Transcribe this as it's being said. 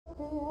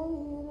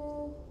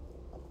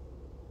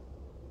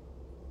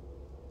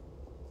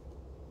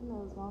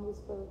nails long as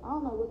fuck. I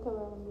don't know what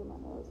color I'm gonna get my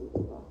nails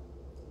either, though.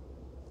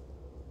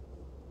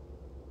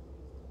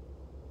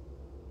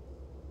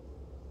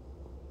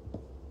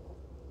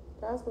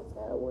 That's what's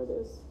sad. I wore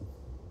this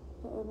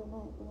the other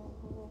night when I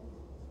wore it.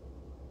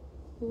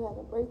 You had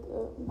a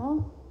breakup,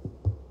 no?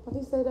 Why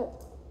did he say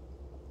that?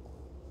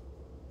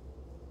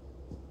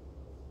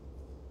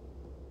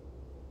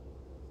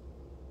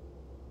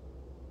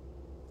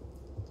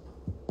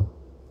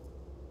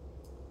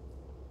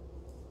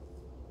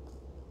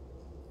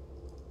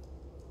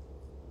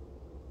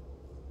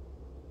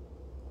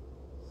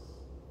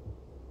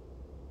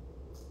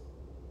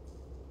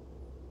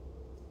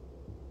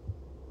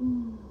 I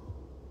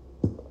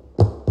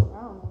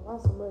don't know why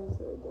somebody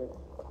said that.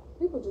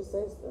 People just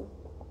say stuff.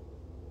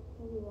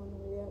 Maybe want a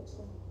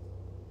reaction.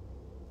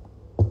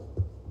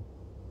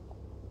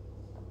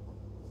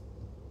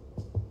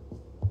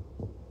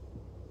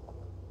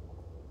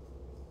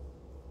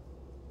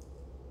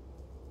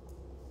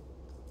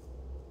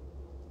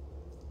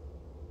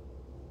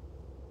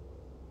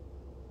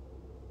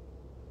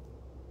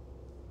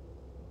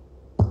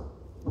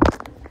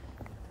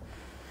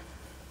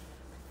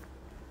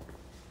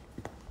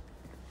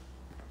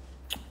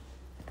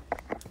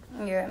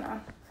 Yeah, no.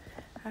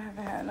 I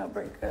haven't had no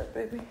breakup,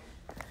 baby.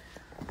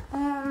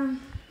 Let's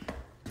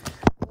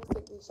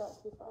take these shots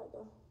before I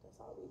go. That's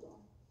all we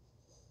doing.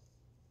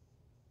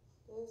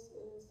 This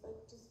is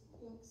like just a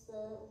pink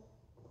set.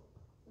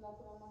 And I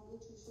put on my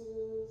Gucci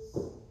shoes.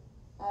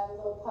 Add a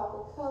little pop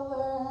of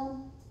color.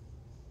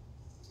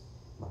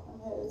 I'm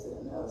headed to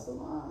the nail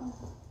salon.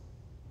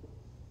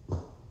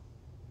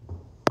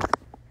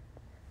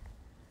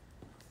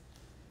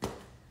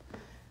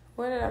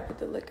 Where did I put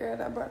the liquor at?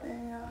 I brought it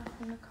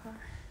in the car.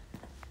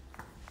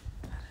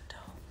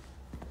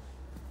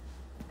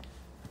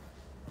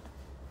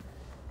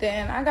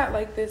 Then I got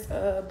like this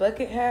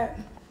bucket hat,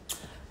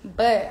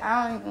 but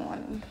I don't even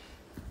want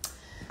to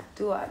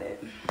do all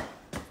that.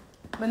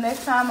 But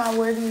next time I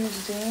wear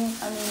these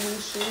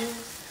these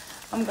shoes,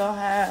 I'm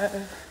gonna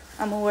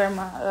wear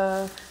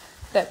my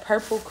that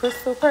purple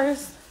crystal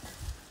purse,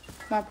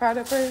 my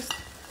Prada purse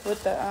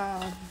with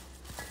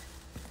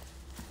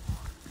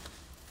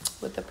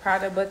the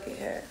Prada bucket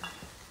hat.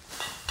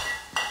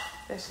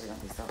 That shit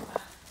gonna be so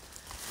loud.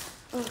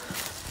 Ugh.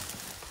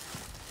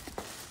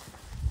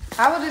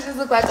 I would have just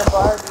looked like a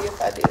Barbie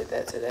if I did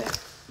that today.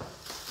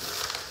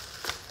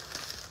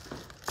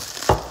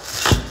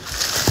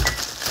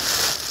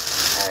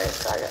 Alright,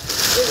 so I got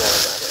this big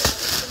old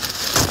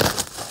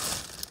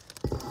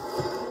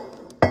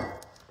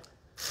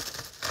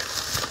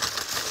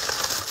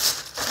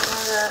Oh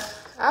my god.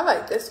 I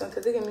like this one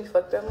because it get me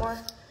fucked up more.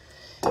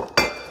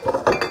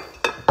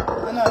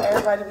 I know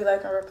everybody be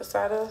liking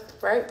reposado,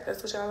 right?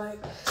 That's what y'all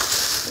like?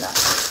 No.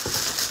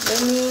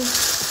 Give me,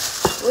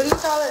 what do you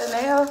call it, a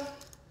nail?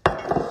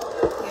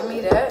 Give me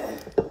that.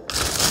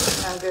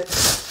 Not good.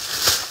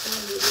 I'm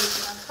gonna be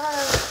using my car.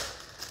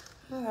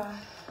 Yeah.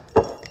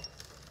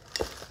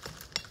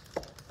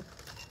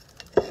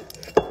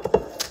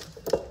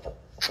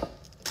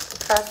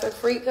 Casa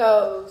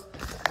Fricos.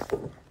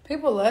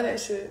 People love that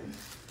shit.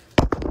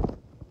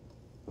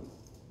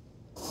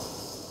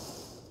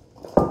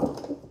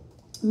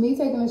 Me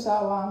taking a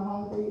shower while I'm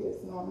hungry is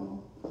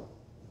normal.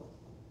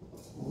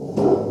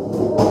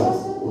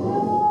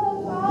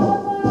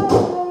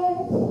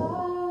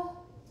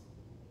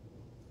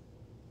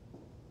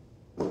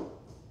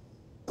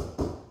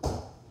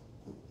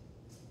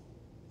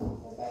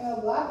 This ain't no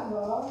blocking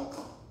ball.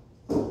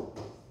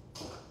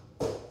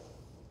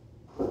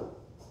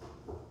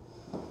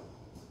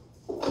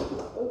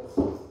 Oops.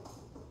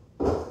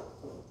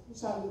 I'm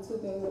trying to do two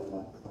things at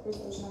once. First,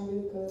 I'm trying to do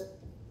the cut.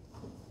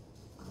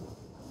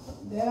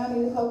 Then I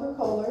need a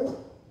Coca-Cola.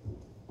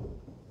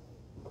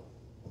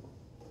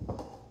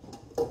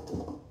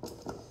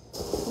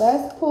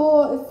 Let's pull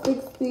a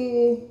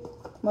 60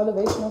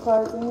 motivational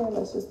cards in here.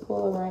 Let's just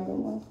pull a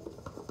random one.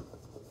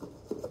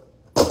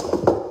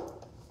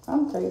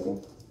 I'm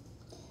crazy.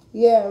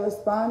 Yeah,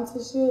 respond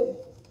to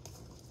shit.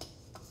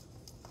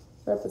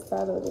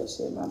 Reposado that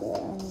shit, my bad.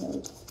 I didn't know what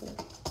you said.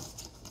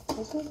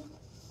 What's it?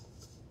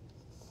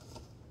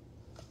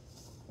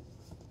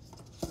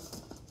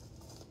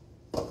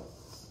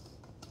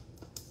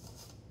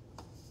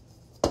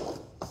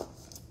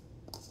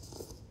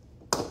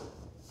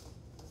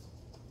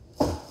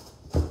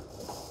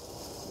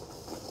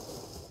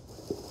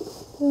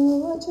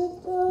 What you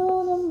do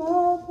to my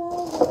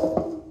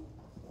body?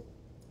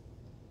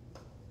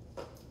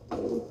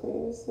 Daily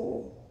prayer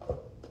said,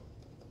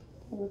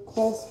 a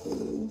request for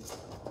you.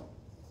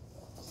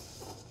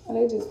 And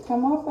they just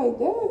come off like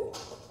that.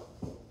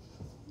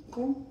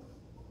 Okay.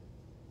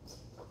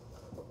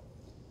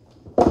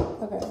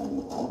 Okay, let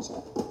me finish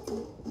up.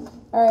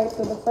 Alright,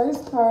 so the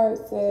first card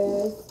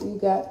says, you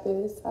got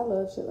this. I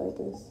love shit like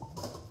this.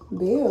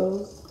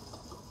 Bills.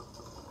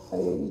 Oh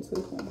yeah, you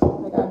tweaking.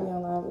 I gotta be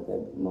online with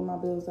my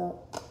bills out.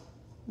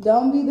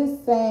 Don't be the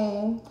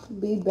same,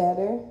 be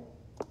better.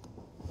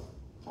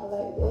 I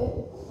like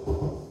that.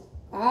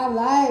 I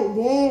like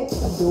that.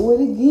 Do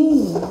it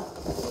again.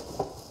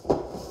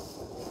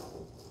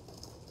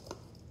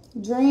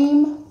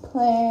 Dream,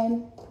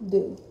 plan,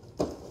 do.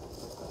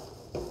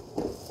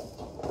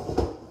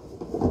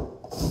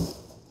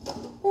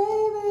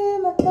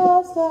 Baby, my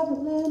thoughts got a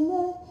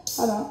limit.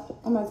 Hold on.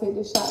 I'm gonna take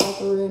this shot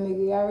like a real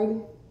nigga. Y'all ready?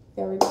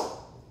 Y'all ready?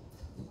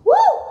 Woo!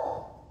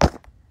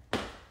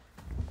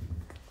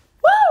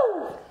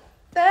 Woo!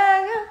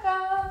 There you go.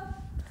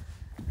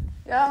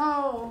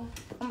 Yo,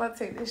 I'm about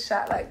to take this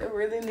shot like the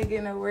really nigga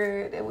in the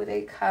world. That's what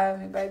they call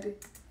me, baby.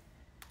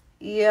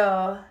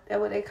 Yeah, that's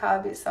what they call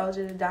Big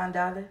Soldier, the Don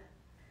Dollar.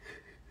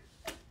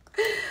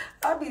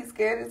 I'll be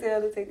scared as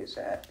hell to take a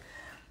shot.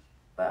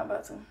 But I'm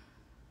about to.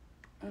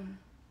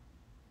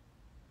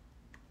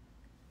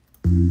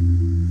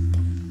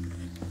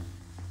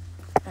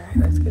 Alright,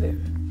 let's get it.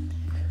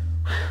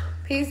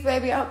 Peace,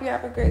 baby. I hope you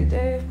have a great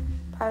day.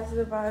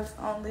 Positive vibes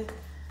only.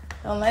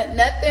 Don't let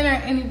nothing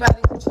or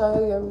anybody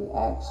control your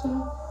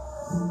reaction.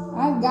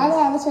 I gotta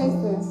have a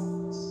chaser.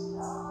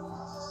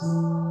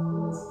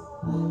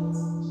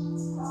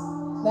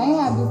 They ain't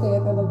have to say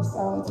it that looks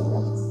so into.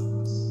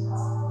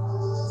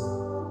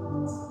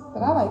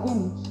 But I like him.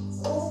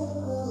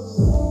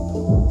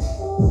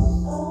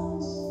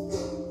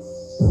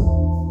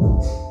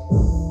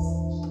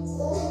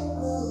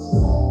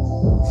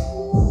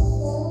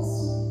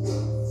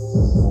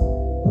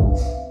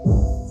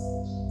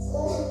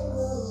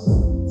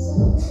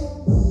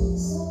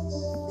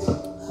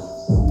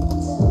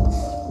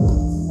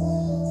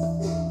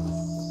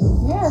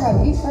 Yeah, I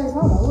gotta eat first. I don't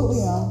know what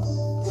we on.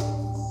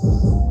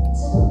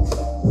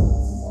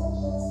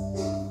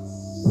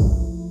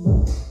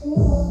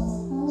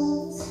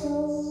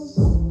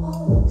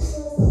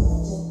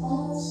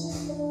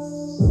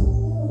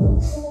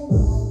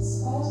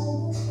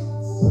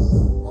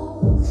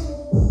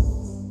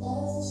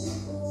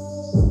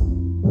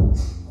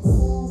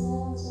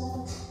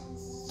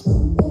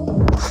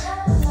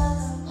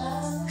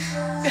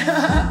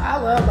 I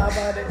love my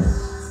body.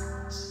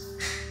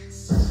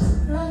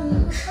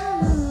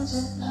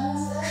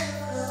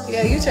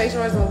 Yeah, you chase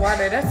yours with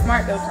water. That's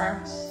smart though, friend.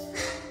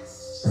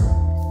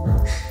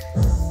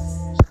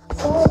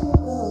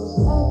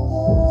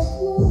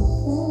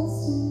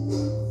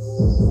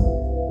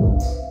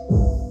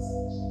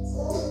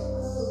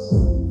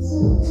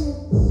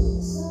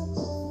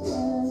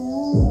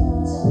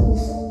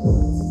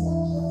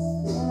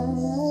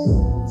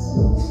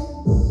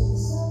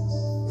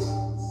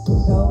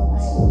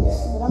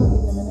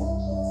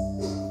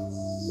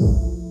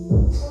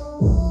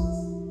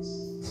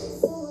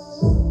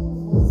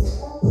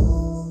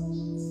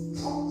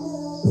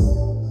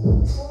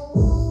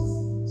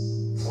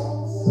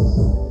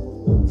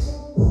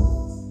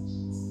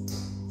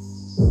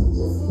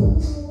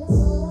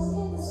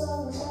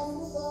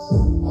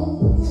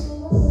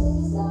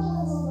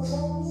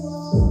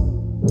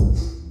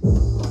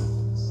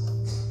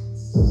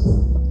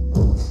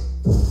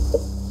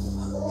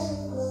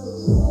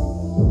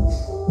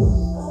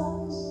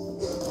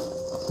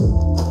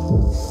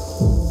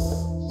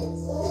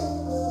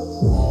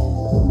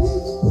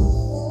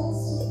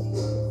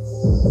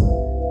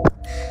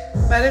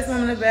 By this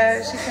woman in the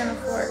bag, she can't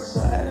afford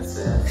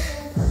glasses.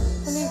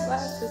 I need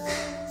glasses.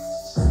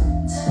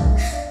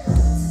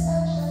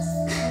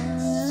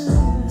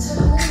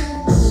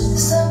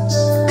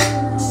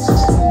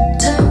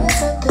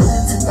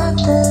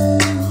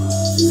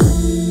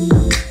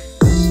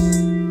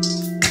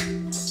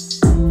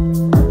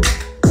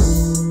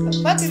 The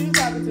fuck is you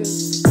talking to?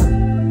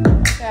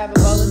 Should have a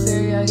bowl of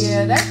cereal.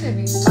 Yeah, that should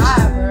be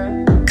fire, bro.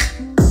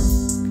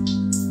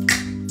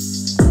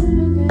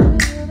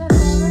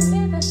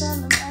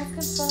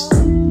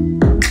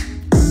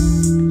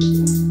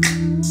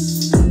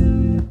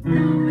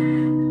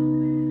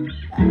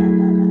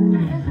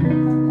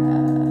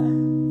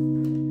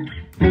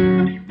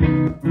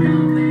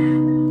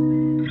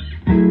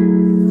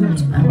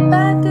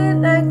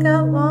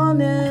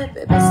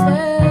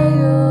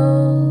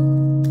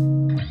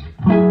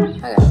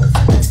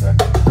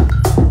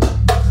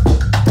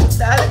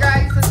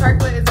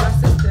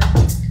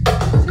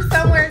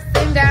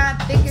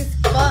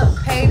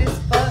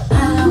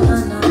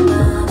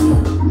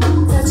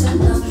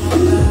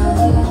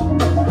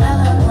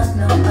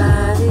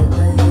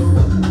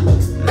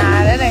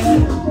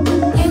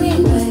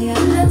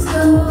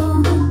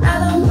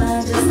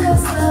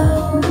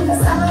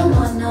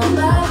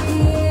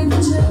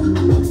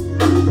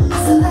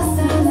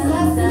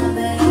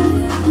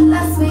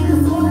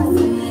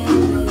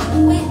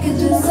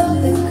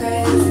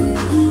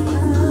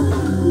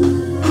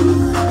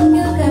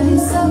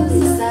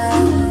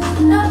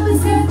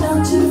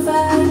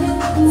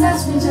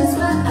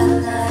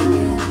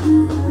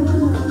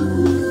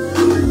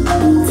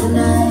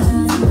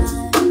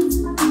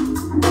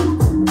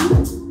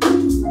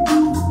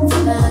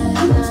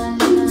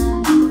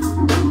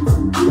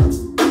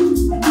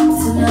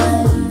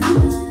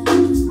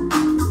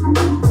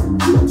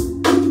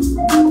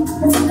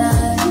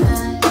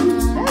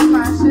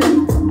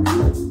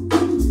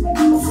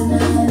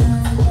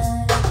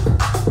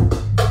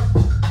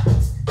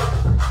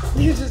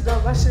 You just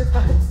don't my shit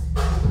fine.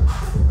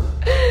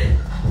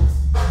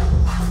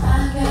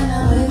 I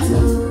cannot wait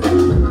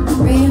to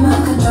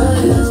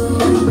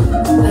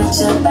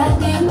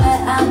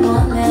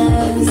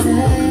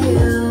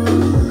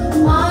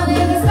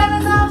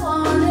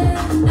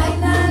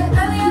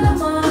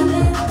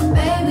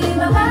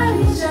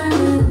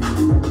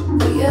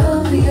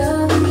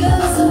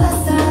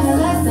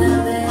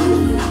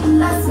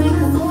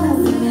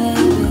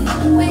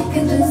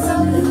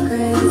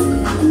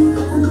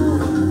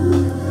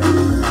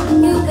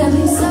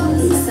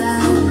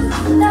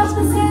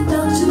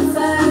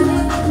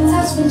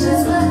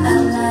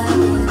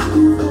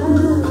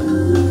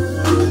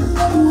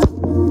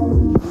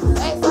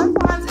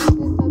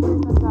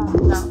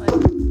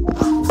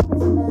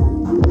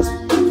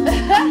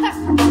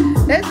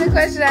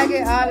shit I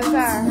get all the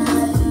time.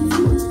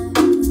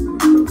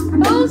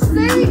 Who's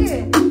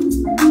singing?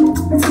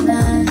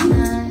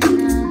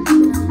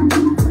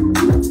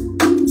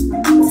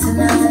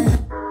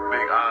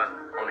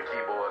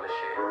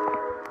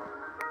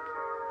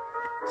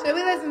 Should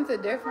we listen to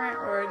different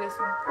or this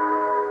one?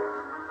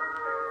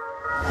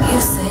 You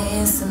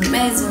say it's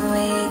amazing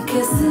when you're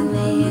kissing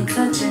and you're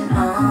touching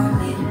on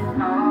me.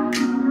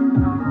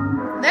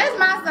 That's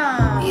my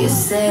song. You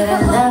say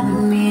that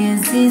loving me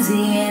is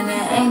easy and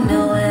there ain't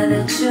nowhere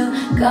that you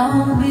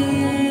gon' be.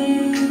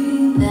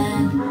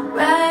 Then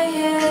right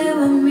here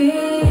with me.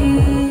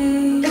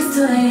 It's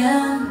 2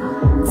 a.m.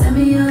 Tell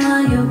me you're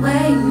on your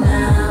way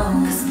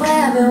now. 'Cause boy,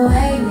 I've been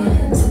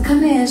waiting. So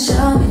come here and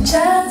show me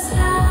just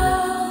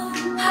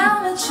how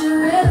much you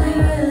really,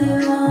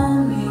 really want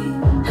me.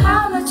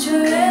 How much you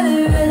really,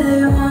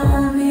 really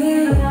want me.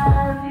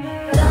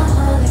 Don't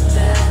hold it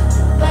back,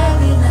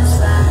 baby, that's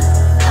why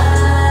I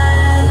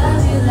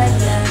love you like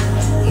that.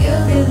 You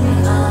give me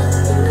all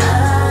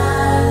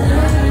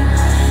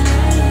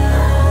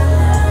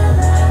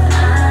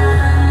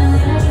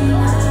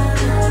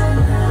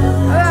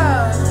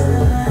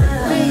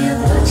when you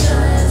put your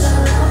hands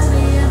all on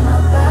me and my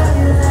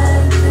body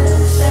like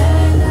this. There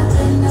ain't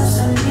nothing else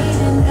I need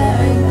and there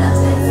ain't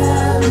nothing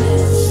around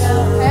this.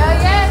 Hell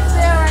yeah, it's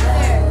still right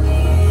there.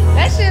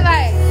 That shit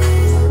like.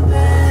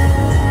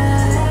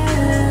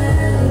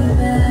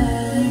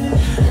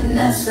 And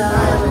that's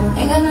all.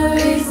 Ain't got no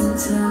reason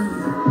to.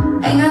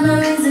 Ain't got no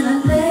reason to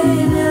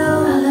leave you.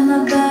 All in my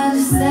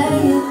body say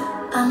it.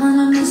 I'm on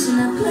a mission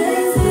to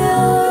please you.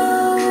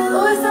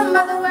 Always something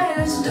about the way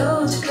that you do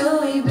what you do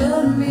when you do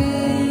to me.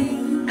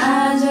 I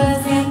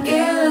just can't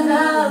get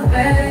enough,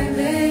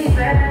 baby.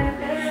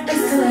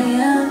 It's 2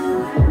 a.m.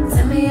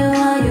 Tell me you're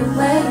on your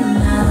way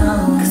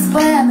now. 'Cause boy,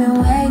 I've been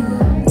waiting.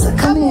 So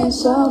come here and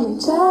show me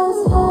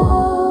just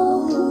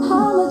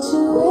how much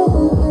you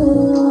really,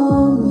 really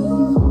want me.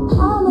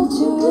 How much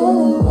you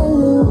really,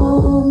 really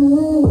want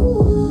me.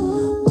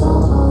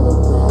 Don't hold it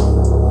back,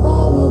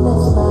 baby,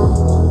 that's why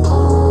I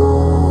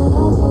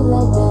love you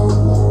like that.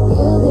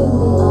 You give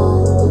me all.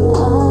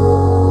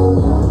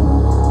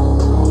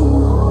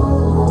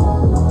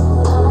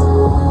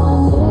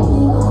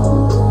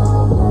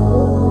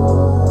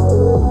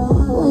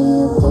 When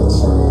you put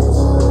your hands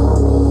all on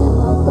me and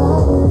my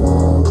body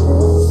like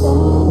this. There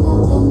ain't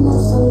nothing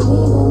else I'm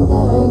leaving.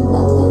 There ain't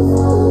nothing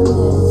wrong with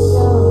this.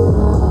 You're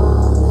all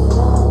that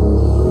I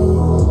need,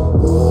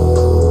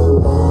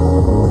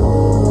 baby.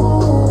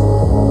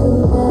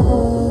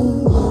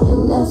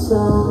 And that's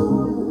all.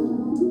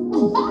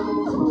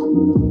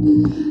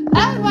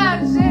 That's my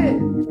shit.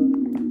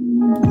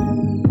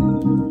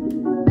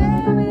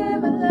 Baby,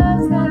 my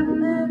love's got a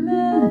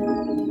limit.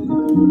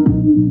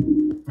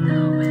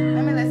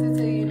 Let me listen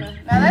to you.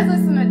 Now let's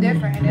listen to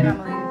different and then I'm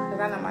gonna leave.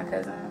 Because I know my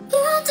cousin.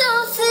 You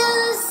don't feel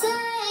the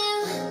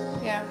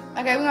same. Yeah.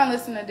 Okay, we're gonna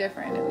listen to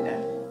different and then we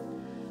done.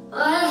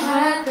 What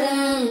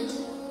happened?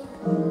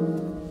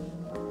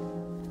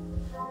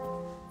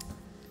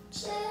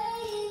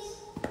 Change.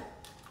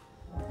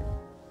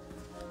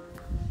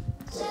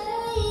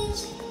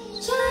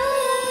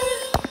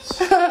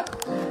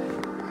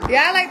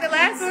 Yeah, I like the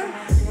last one.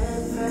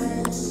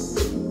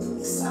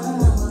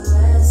 Someone will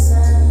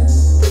listen.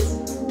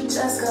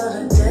 Just go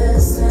the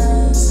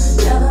distance.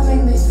 Never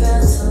make me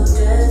feel too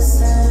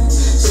distant.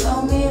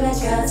 Show me that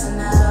guys are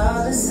not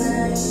all the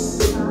same.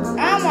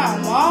 I'm my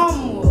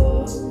mama.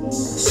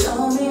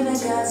 Show me that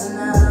guys are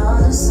not all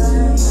the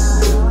same.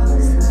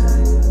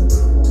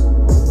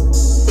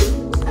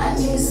 I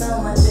need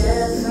someone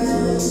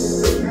different.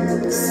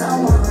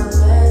 Someone who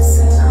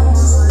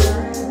listens.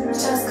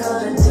 Just go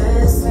the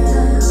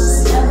distance.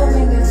 Never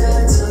make me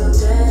feel too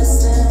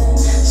distant.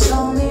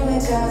 Show me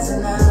that guys are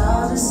not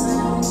all the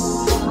same.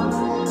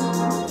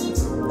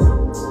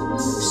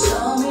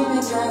 Show me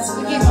that guys are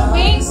Keep not my all the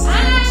feet. same. Ah,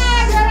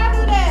 girl, don't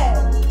do that.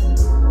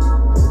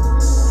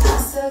 I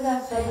still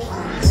got faith in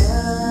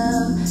you.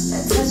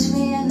 That touch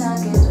me and I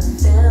get a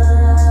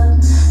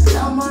feel.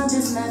 No more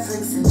just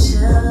Netflix and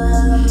chill.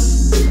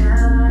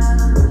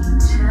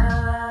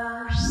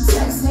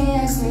 Text me,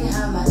 ask me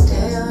how my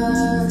day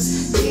was.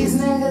 These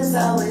niggas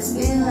always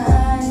be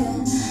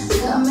lying.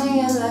 Come in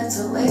your life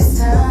to waste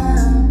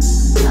time.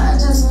 I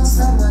just want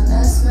someone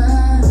that's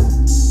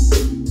mine.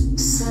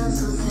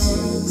 Simple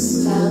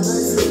things,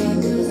 flowers,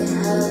 candy, and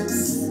hugs.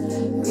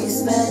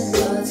 Respect,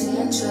 loyalty,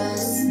 and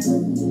trust.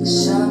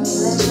 Show me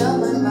that you're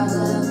with my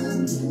love.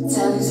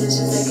 Tell these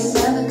bitches they can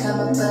never come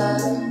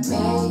above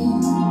me.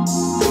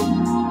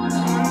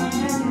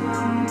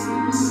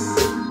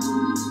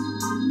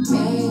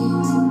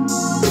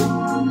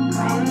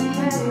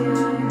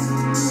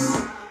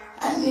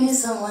 I need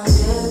someone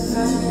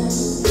different.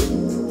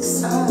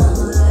 Someone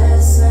who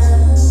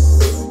listens.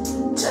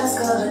 Just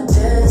go the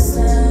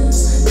distance.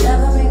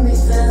 Never make me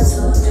feel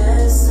too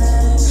distant.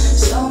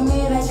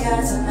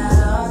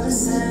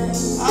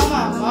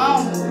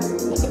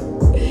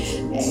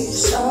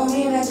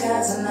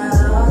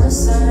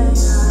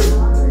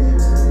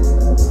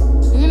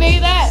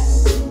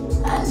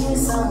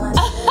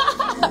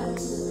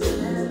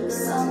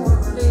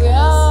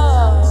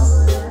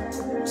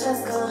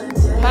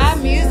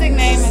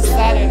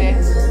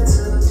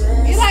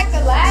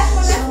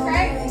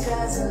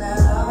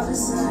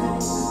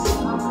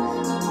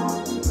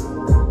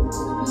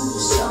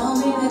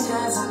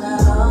 guys are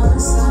not all the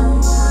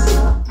same.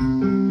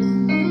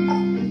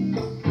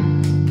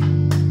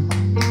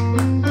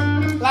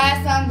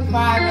 Last song before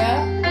I go.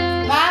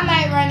 I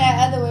might run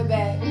that other way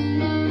back.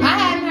 I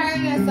hadn't heard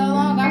it in so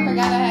long, I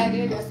forgot I had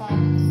did that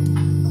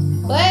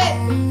song. But,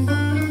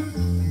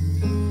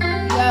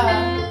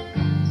 yeah.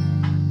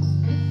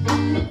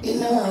 You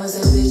know I was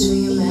that bitch when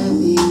you met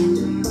me.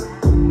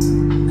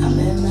 I'm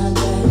in my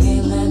bag,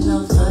 can't let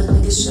no fuck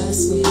nigga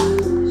stress me.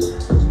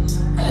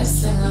 Next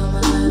thing on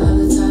my mind all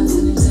the time,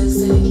 sending texts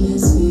that he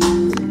miss me.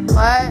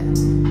 What?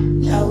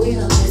 Now we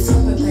don't chase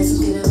him, replace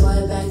him, get a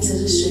boy back to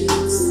the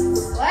streets.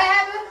 What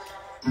happened?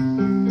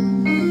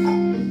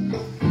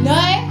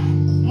 None?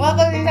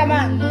 Motherfucker, you talking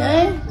about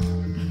none?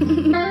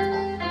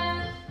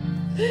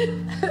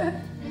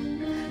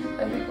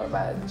 Let me go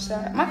buy a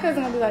shot. My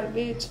cousin gonna be like,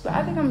 bitch, but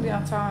I think I'm gonna be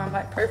on time,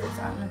 like perfect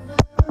timing.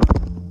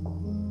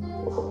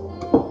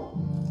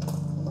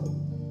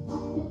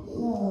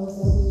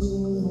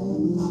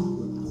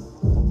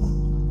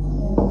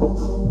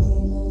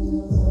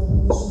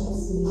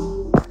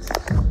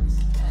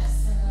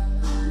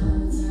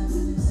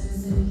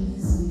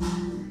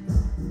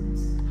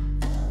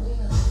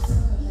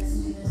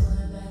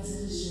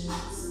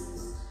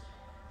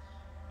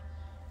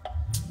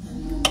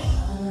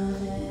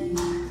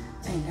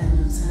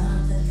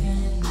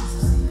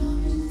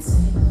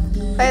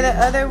 Play the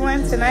other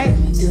one tonight.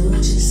 Do what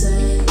you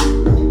say. I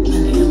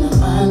think on my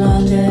mind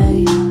all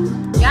day.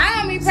 Y'all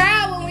gonna be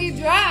proud when we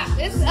drop.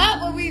 It's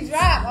up when we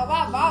drop.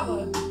 About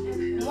Baba.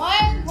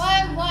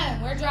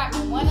 111. We're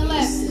dropping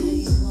 111. Say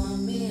you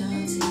want me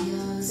onto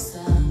your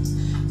stuff.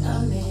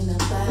 Don't need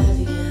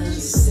nobody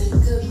else. Sick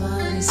of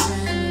all these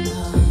random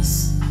hoes.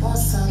 Want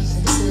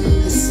something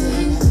to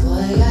say.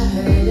 Boy, I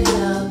heard it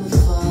all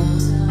before.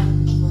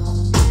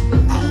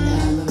 I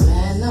never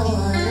met no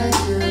one like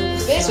you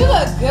before. Bitch, you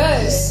look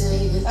good.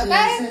 Okay?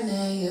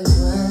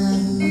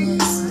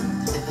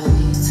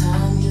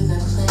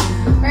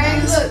 Friend,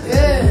 you look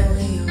good.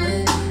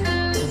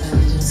 If I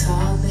need to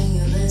talk, then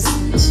you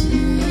listen to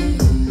me.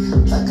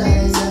 Fuck all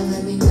this up,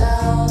 let me go.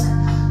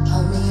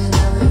 Hold me and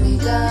don't let me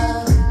go.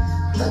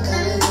 Fuck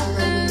all this up,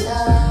 let me go.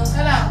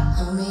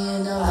 Hold me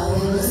and don't let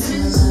me listen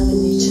to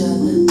loving each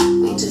other.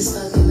 We just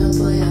fucking up,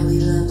 boy, how we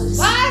love us.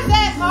 Why is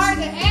that hard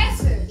to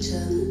answer? Each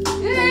other.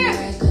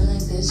 Yeah. Acting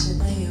like this shit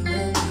when you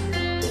ready.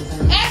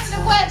 Answer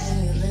the question.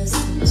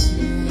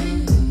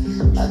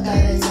 Fuck all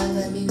this up,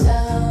 let me go.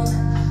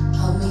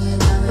 Hold me and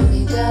don't let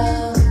me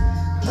go.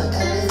 Fuck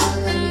all this up,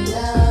 let me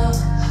go.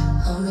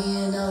 Hold me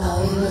and don't let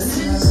me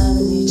listen to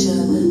loving each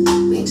other.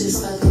 We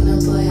just fucking up,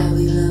 boy, how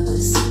we love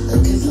us.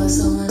 Looking for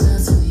someone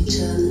else with each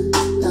other.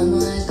 No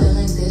more acting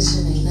like this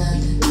shit ain't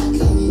nothing. I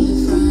can't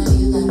even front,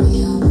 you got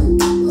me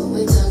open. When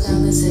we talk,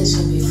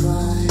 conversation be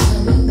flowing.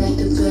 Coming back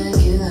to back,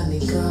 you got me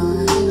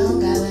gone. You don't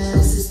gotta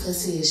ask, this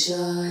pussy is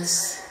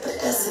yours. But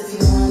that's if you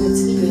want it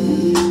to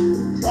be.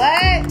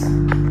 What?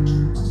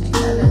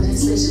 None of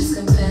these bitches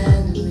compare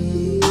to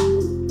me.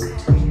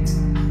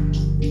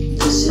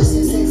 It's just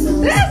your sex on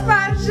That's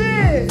my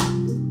shit.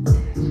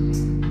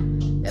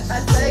 If I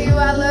tell you I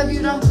love you,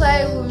 don't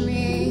play with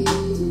me.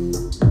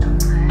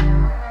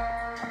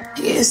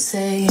 You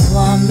say you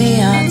want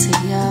me onto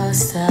your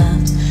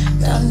stuff.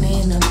 Don't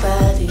need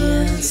nobody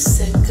else.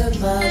 Sick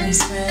of all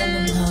these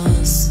random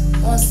hoes.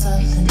 Want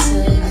something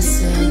to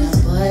say. Now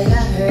boy,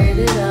 I heard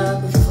it all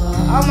before.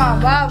 Oh my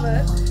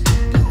Baba.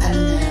 I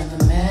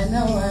never met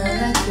no one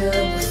like you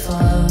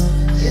before.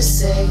 You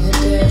say you're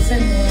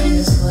different and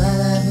it's what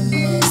I've been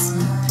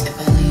missing. If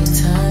I need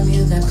time,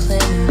 you got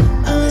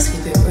plenty. Always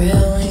keep it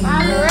real when you I'm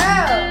know.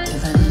 real.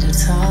 If I need to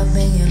talk,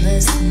 then you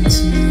listen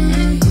to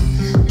me.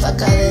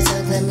 Fuck all this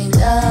talk, let me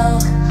know.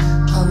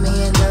 Hold me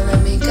and don't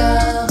let me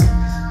go.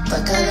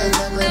 Fuck all this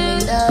talk, let me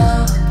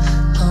know.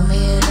 Hold me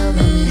and don't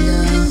let me go.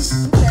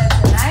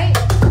 Tonight?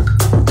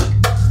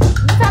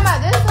 You talking about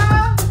this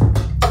song?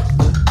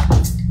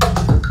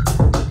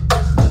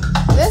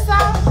 This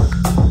song?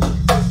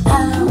 I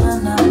don't want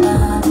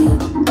nobody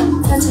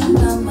touching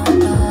on my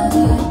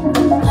body.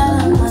 I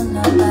don't want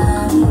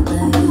nobody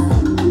but you.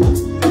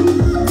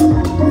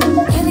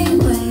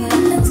 Anyway,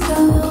 let's go.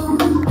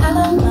 I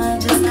don't mind,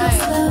 just go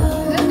slow.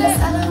 'Cause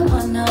I don't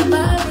want no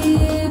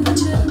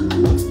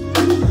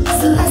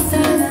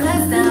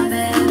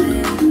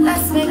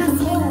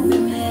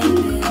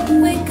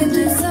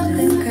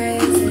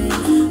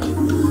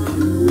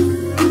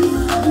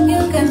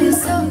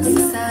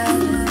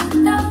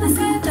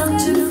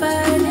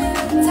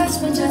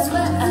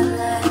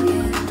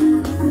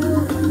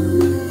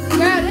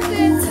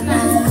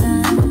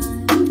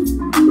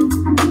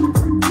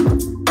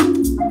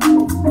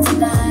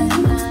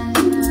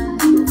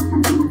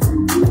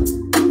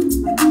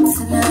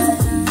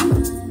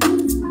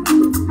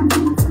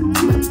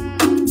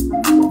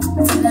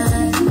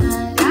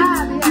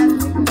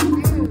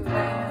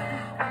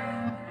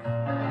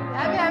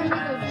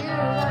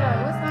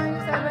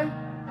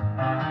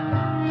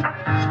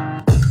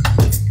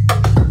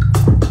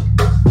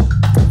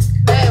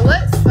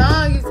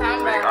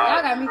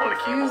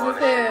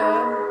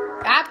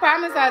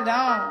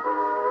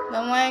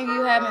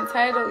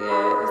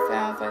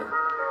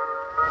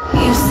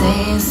You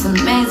say it's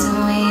amazing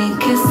when you're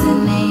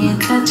kissing and you're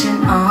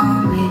touching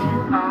on me.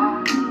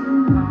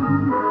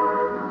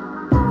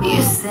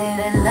 You say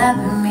that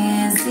loving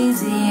me is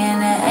easy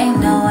and there ain't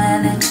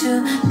nowhere that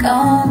you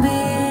gon'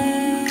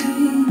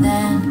 be.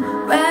 Then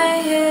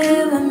right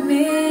here with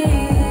me,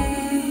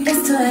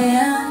 it's 2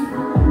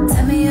 a.m.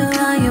 Tell me you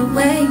on your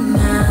way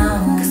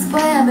now, 'cause boy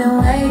I've been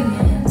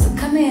waiting. So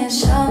come here and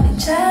show me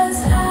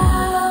just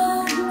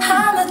how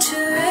much you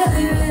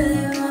really,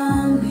 really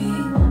want me.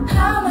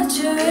 How much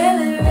you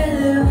really,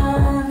 really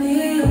want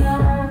me.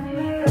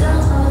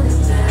 Don't hold it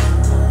back,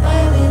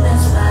 baby,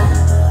 that's why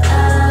I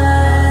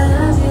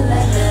love you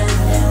like that.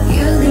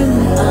 You leave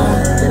me on.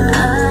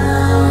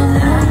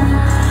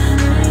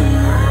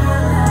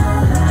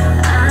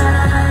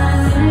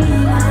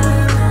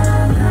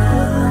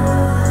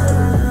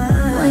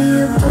 When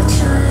you put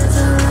your hands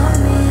around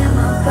me and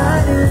my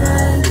body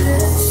like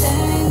this, there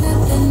ain't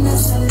nothing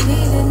else I'm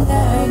needing,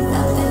 there ain't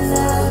nothing I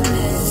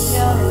miss.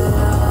 You're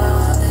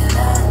all that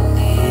I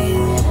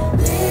need,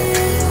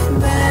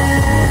 baby,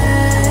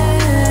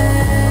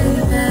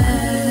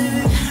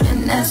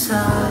 and that's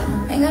all.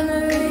 Ain't got no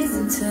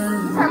reason to.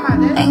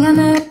 Ain't got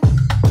no.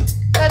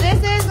 So this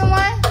is the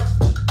one?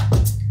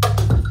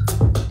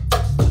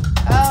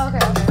 Oh,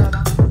 okay, hold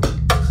on.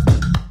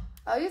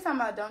 Oh, you talking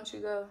about Don't You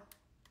Go.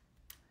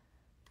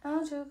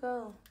 Don't you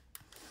go.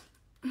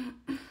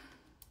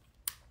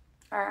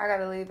 Alright, I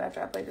gotta leave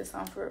after I play this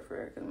song for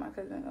real, because my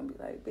cousin gonna be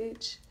like,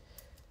 bitch.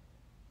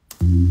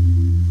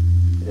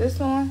 This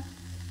one?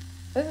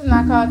 This is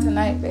not called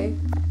Tonight, babe.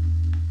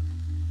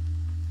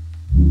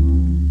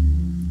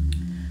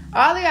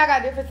 All of y'all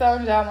got different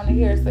songs y'all wanna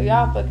hear, so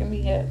y'all fucking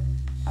me up.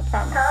 I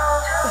promise.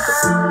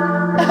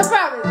 I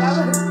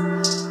promise.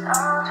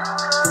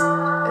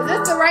 Is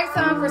this the right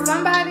song for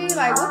somebody?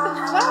 Like, what the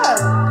fuck?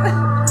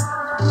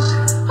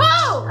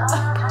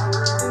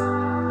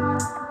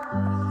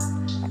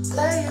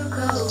 Let you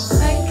go,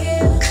 make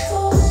it a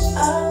fool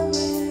of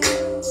me.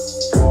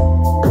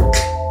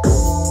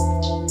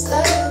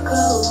 Let you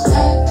go,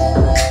 acting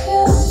like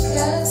you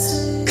can't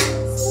see.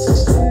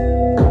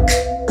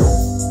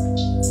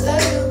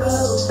 Let you go,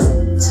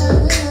 turn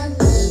me nothing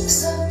to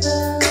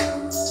something.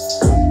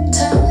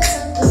 Turn me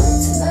something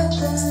to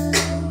nothing.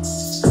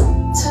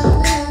 Turn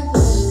me nothing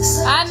to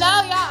something. I know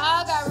y'all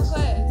all got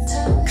requests.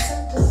 Turn me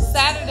something.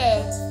 Saturday.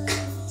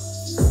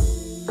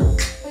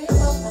 We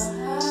both know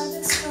how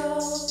this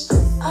goes.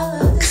 All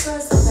of these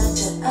words about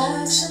your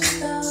actions,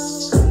 though.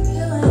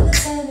 You ain't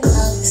attending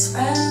all these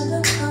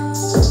random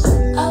calls. I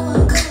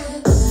wanna go in,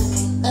 but I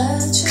can't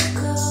let you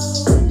go.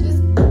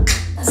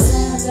 I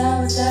said I'm down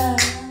with that.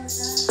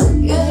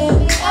 You hit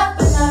me up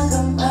and I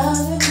come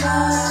running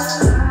back.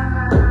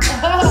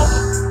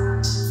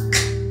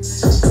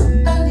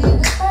 I need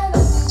a friend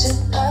that needs your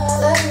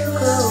love. Let you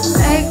go,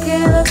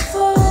 making a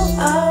fool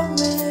of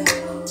me.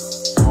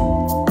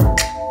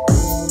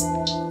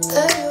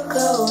 Let you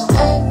go,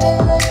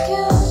 acting like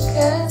you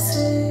can't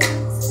see.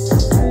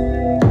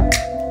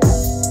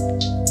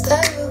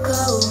 Let you go,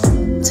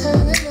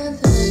 turning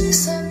nothing into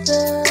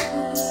something.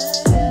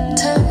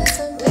 Turning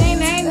something We ain't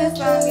named this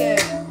song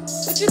yet.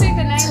 What you think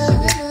the name should turning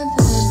be?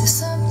 nothing into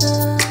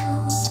something.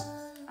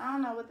 I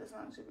don't know what the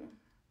song should be.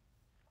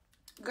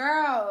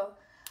 Girl,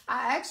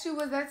 I asked you,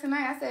 was that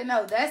tonight? I said,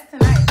 no, that's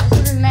tonight. This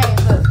is his name.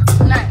 Look,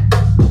 Tonight.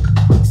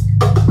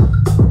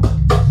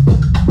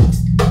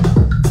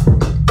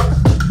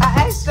 I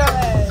asked your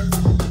ass.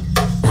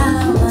 I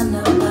don't want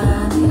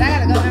nobody I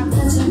gotta go now.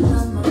 touching on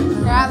my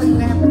mind. Girl, I'll leave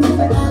that for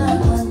I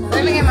don't want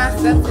Let me get my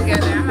stuff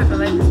together. I'm about to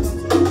like this one.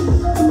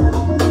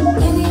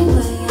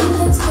 anyway,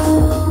 let's go.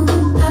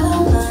 I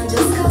don't mind,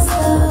 just go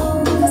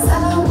slow. 'Cause I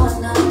don't want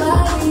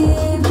nobody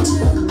but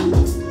you.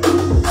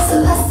 So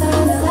let's start,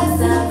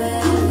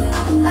 baby.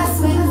 Let's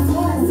make a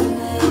movie,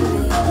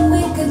 maybe.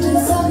 We could do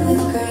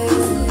something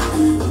crazy.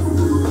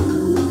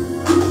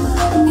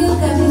 You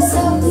got me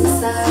so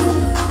excited.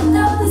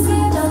 Don't be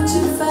scared, don't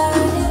you fight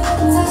it.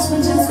 Touch me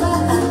just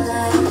like I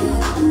like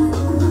it.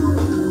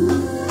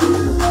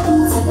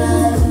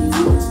 Tonight.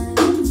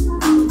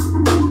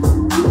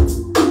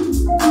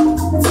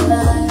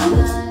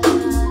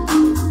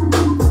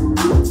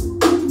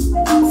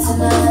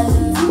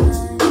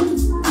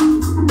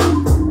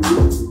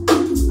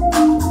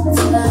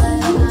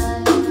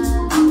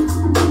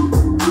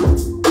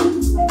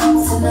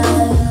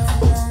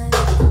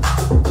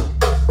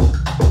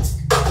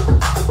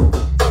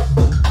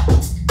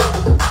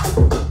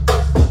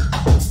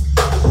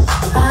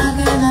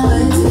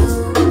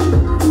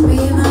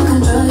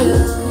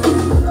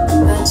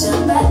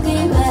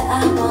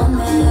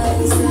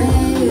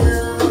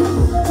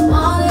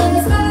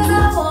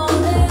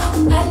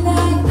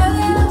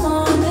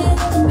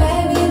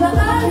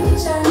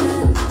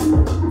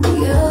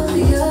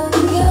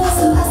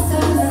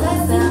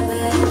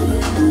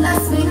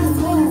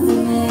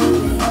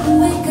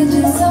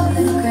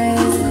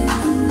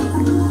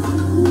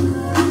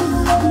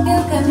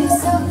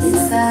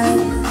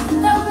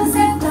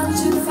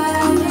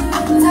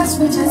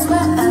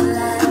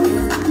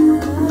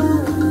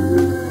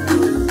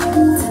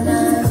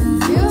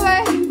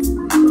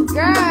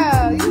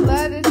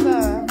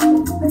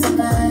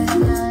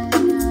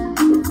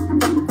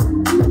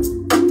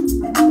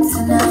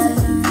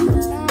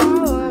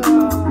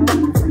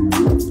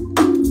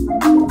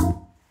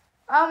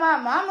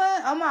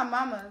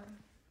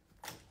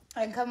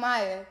 And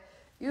Kamaya,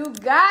 you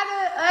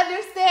gotta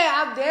understand,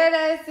 I'm dead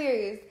ass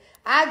serious.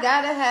 I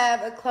gotta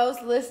have a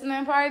close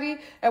listening party.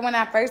 And when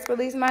I first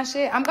release my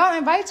shit, I'm gonna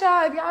invite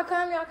y'all. If y'all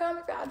come, y'all come.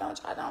 If y'all don't,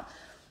 y'all don't.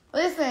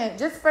 Listen,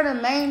 just for the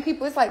main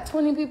people, it's like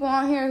 20 people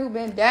on here who've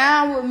been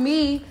down with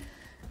me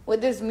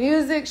with this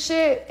music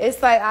shit.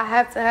 It's like I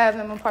have to have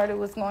them a part of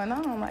what's going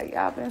on. Like,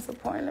 y'all been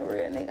supporting the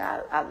real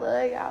nigga. I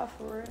love y'all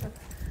for real.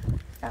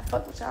 I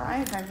fuck with y'all. I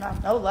ain't turning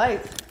off no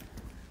lights.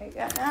 Hey,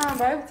 goddamn,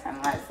 baby, turn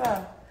the lights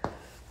off.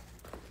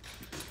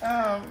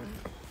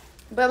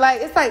 But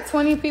like, it's like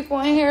 20 people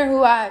in here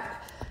who I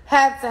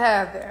have to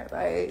have there.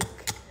 Like,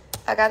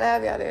 I gotta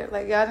have y'all there.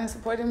 Like, y'all done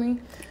supported me.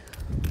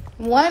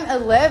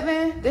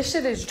 111, this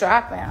shit is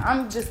dropping.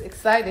 I'm just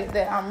excited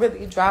that I'm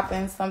really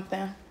dropping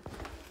something.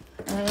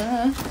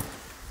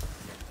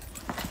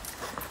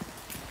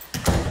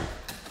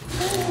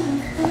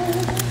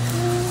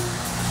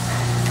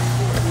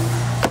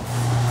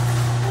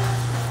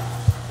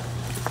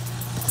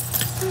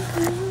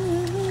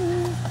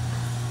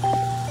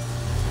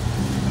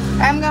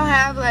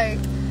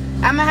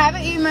 I'm gonna have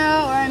an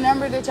email or a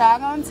number that y'all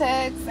gonna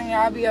text and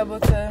y'all be able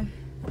to,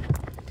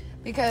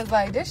 because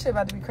like this shit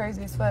about to be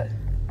crazy as fuck.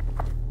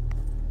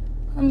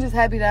 I'm just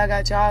happy that I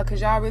got y'all,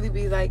 cause y'all really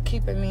be like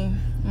keeping me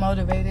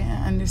motivated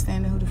and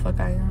understanding who the fuck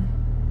I am.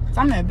 Cause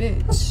I'm that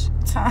bitch.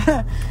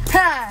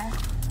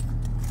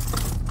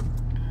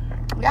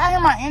 Y'all hear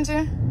my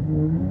engine?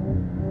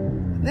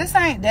 This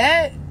ain't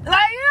that.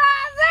 Like, you know what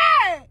I'm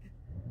saying?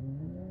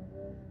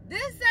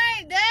 This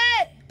ain't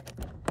that.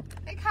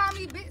 They call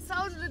me Big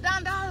Soldier the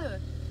Don Dollar.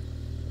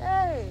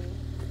 Hey.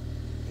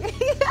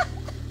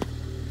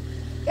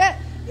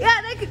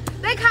 yeah,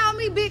 they call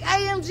me Big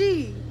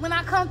AMG. When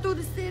I come through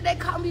the city, they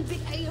call me Big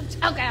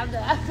AMG. Okay, I'm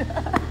done.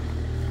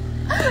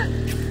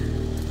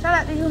 Shout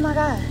out to you, my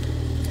guy.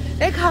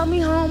 They call me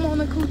Home on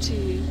the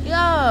Coochie.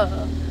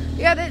 Yeah,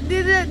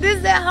 this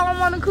is that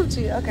Home on the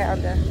Coochie. Okay,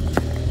 I'm done.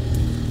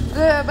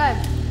 Good, baby.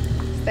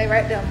 Stay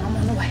right there. I'm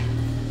on the way.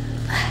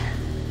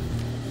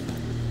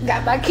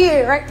 Got my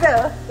kid right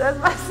there. That's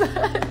my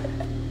son.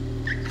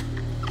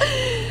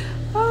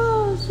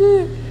 Oh,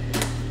 shit.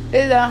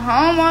 It's a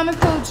Home on the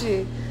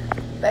Coochie.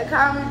 They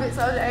call me Big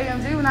Soldier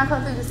AMG when I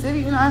come through the city.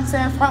 You know what I'm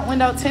saying? Front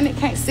window tenant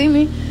can't see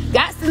me.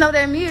 Got to know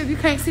that me if you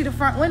can't see the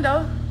front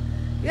window.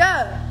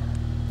 Yeah.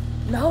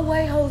 No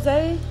way,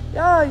 Jose.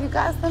 Yo, you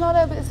guys to know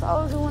that Big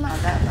Soldier when I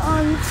got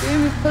on. You see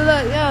me pull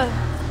up, yeah.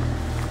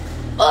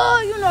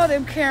 Oh, you know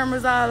them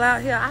cameras all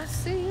out here. I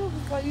see you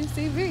before you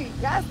see me.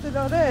 Got to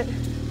know that.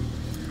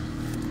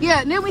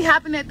 Yeah, and then we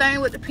hop in that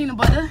thing with the peanut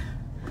butter.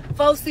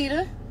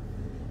 4-seater.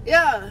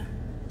 Yeah.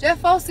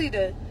 Just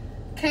 4-seater.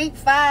 Can't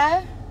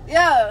 5.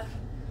 Yeah.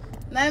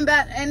 Nothing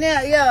about, and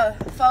there, yeah.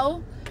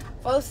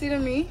 4-seater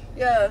me.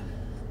 Yeah.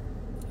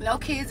 No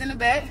kids in the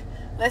back.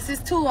 Unless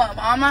it's 2 of them.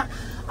 All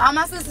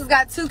my sisters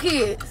got 2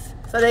 kids.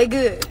 So they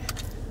good.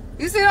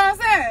 You see what I'm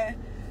saying?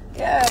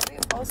 Yeah, be a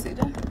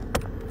 4-seater.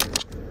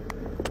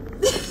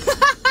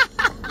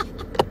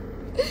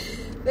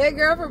 That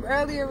girl from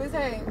earlier was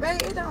saying, babe,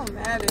 it don't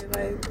matter.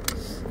 Like,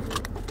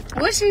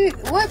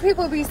 what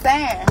people be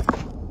saying?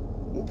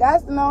 You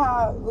guys to know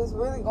how what's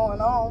really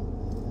going on.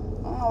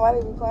 I don't know why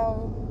they be playing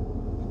with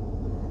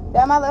me.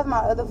 Damn, I left my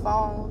other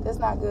phone. That's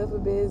not good for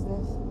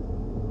business.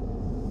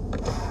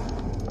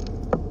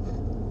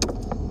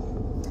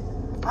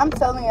 I'm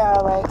telling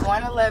y'all, like,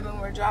 111,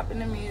 we're dropping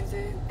the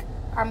music.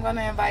 I'm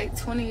gonna invite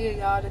 20 of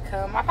y'all to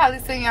come. I'll probably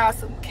send y'all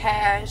some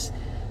cash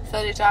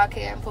so that y'all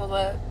can pull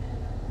up.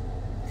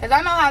 Cause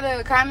I know how the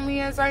economy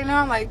is right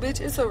now. Like,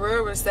 bitch, it's a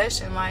real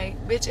recession.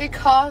 Like, bitch, it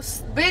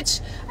costs.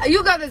 Bitch,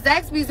 you go to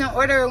Zaxby's and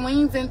order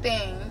wings and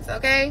things,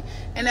 okay?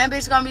 And that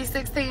bitch gonna be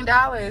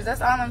 $16.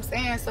 That's all I'm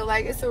saying. So,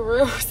 like, it's a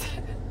real,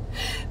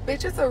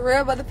 bitch, it's a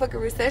real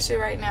motherfucking recession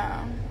right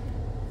now.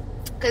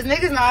 Cause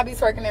niggas know I be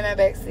twerking in that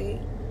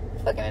backseat,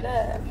 fucking it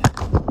up.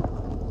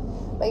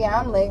 But yeah,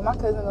 I'm late. My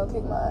cousin gonna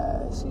kick my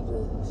ass.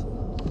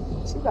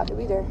 She about to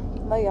be there.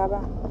 Love y'all,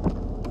 bye.